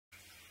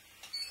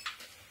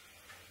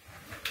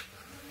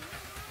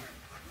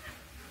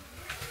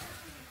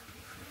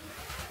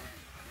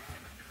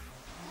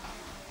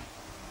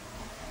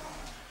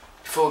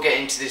Before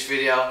getting into this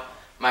video,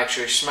 make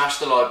sure you smash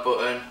the like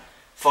button,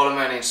 follow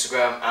me on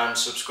Instagram and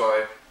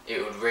subscribe.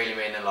 It would really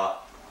mean a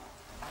lot.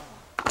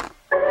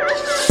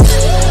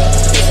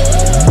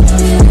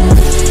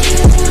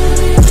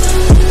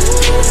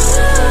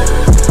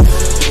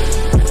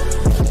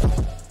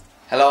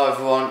 Hello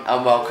everyone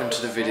and welcome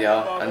to the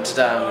video, and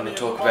today I'm going to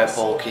talk about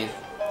bulking.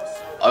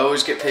 I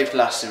always get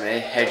people asking me,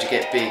 how do you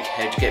get big?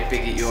 How do you get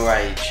big at your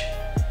age?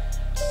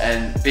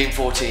 And being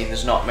 14,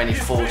 there's not many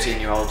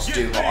 14-year-olds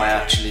do what I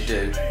actually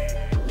do.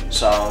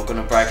 So I'm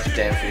going to break it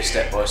down for you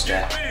step by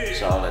step.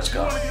 So let's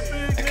go.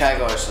 Okay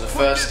guys, so the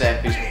first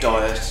step is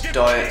diet.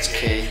 Diet's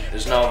key.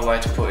 There's no other way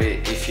to put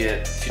it. If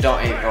you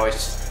don't eat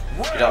right,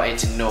 you don't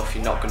eat enough,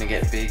 you're not going to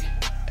get big.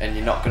 And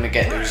you're not going to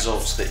get the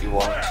results that you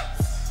want.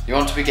 You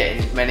want to be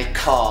getting as many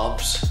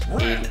carbs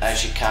in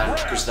as you can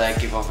because they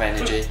give off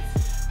energy.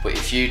 But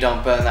if you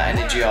don't burn that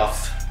energy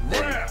off,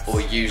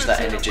 or use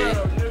that energy,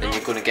 then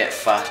you're going to get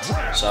fat,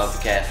 so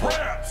be careful.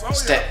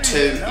 Step 2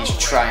 is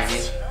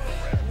training.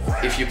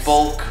 If you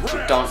bulk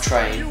but don't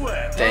train,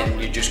 then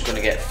you're just going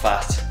to get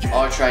fat.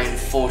 I train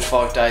 4 to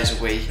 5 days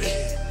a week,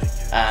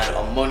 and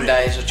on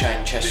Mondays I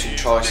train chest and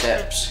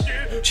triceps,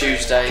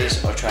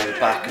 Tuesdays I train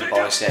back and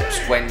biceps,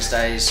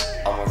 Wednesdays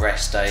are my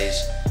rest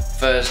days,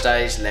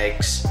 Thursdays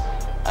legs,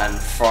 and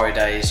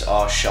Fridays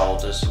are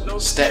shoulders.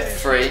 Step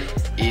 3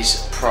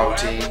 is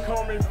protein.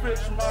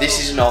 This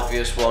is an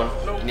obvious one.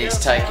 You need to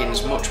take in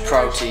as much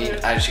protein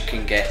as you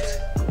can get.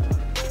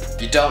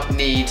 You don't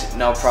need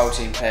no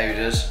protein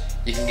powders.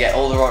 You can get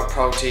all the right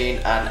protein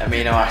and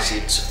amino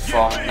acids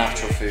from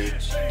natural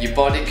foods. Your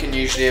body can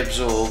usually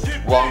absorb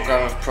 1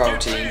 gram of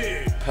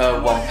protein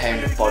per 1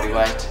 pound of body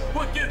weight.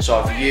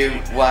 So if you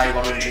weigh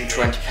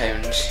 120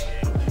 pounds,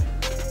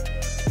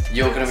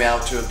 you're going to be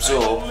able to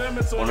absorb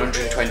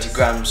 120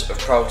 grams of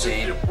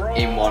protein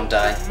in 1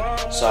 day.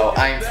 So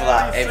aim for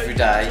that every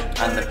day,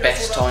 and the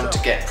best time to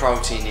get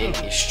protein in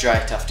is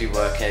straight after your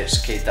workouts,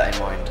 so keep that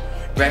in mind.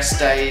 Rest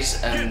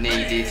days are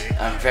needed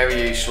and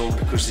very useful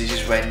because this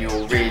is when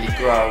you'll really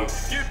grow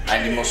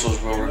and your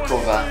muscles will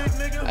recover,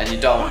 and you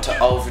don't want to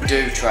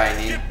overdo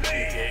training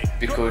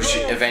because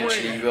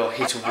eventually you will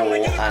hit a wall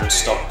and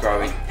stop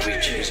growing,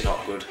 which is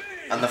not good.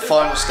 And the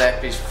final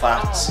step is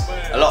fats.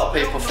 A lot of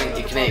people think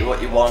you can eat what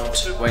you want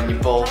when you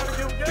bulk,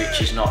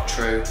 which is not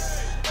true.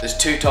 There's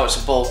 2 types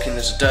of bulking.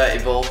 There's a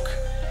dirty bulk,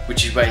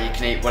 which is where you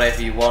can eat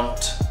whatever you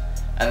want,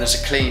 and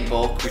there's a clean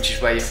bulk, which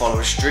is where you follow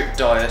a strict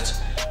diet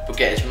but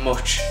get as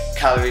much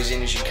calories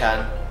in as you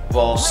can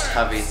whilst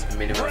having a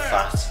minimum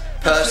fat.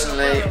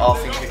 Personally, I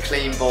think a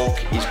clean bulk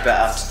is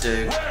better to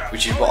do,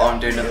 which is what I'm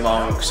doing at the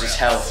moment because it's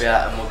healthier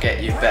and will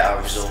get you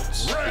better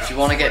results. If you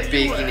want to get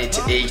big, you need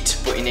to eat,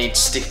 but you need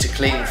to stick to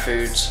clean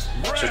foods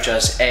such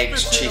as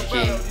eggs,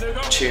 chicken,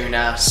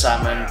 tuna,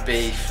 salmon,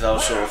 beef,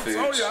 those sort of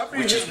foods.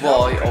 Which is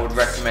why I would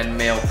recommend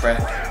meal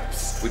prep,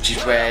 which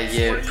is where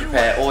you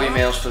prepare all your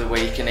meals for the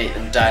week and eat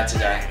them day to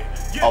day.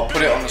 I'll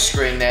put it on the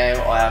screen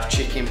now. I have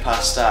chicken,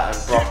 pasta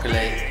and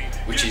broccoli,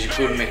 which is a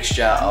good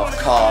mixture of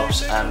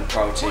carbs and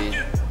protein.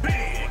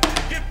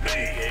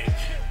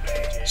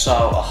 So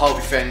I hope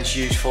you found this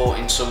useful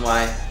in some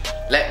way.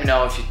 Let me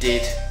know if you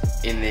did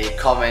in the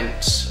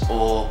comments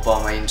or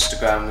by my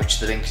Instagram, which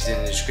the link is in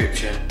the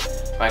description.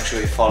 Make sure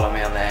you follow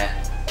me on there.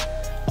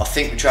 I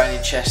think we're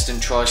training chest and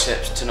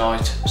triceps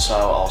tonight, so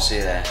I'll see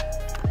you there.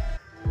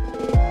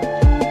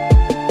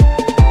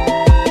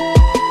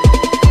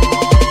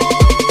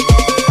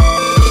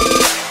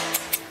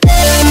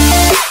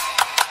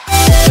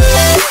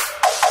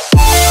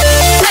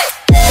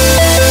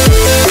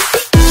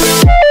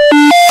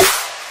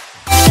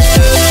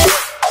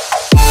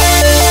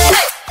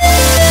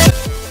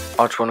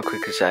 I just want to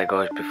quickly say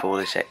guys, before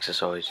this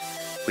exercise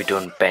we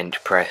done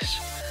bench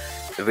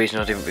press. The reason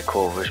I didn't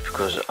record was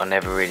because I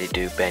never really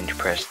do bench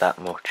press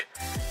that much,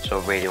 so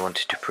I really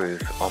wanted to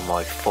prove on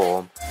my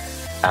form,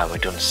 and we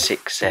done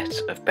 6 sets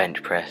of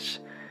bench press,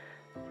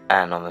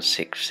 and on the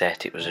 6th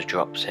set it was a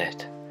drop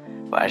set.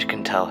 But as you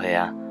can tell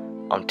here,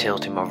 I'm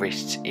tilting my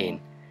wrists in,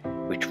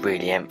 which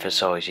really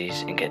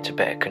emphasises and gets a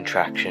better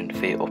contraction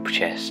for your upper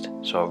chest,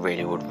 so I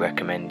really would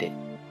recommend it.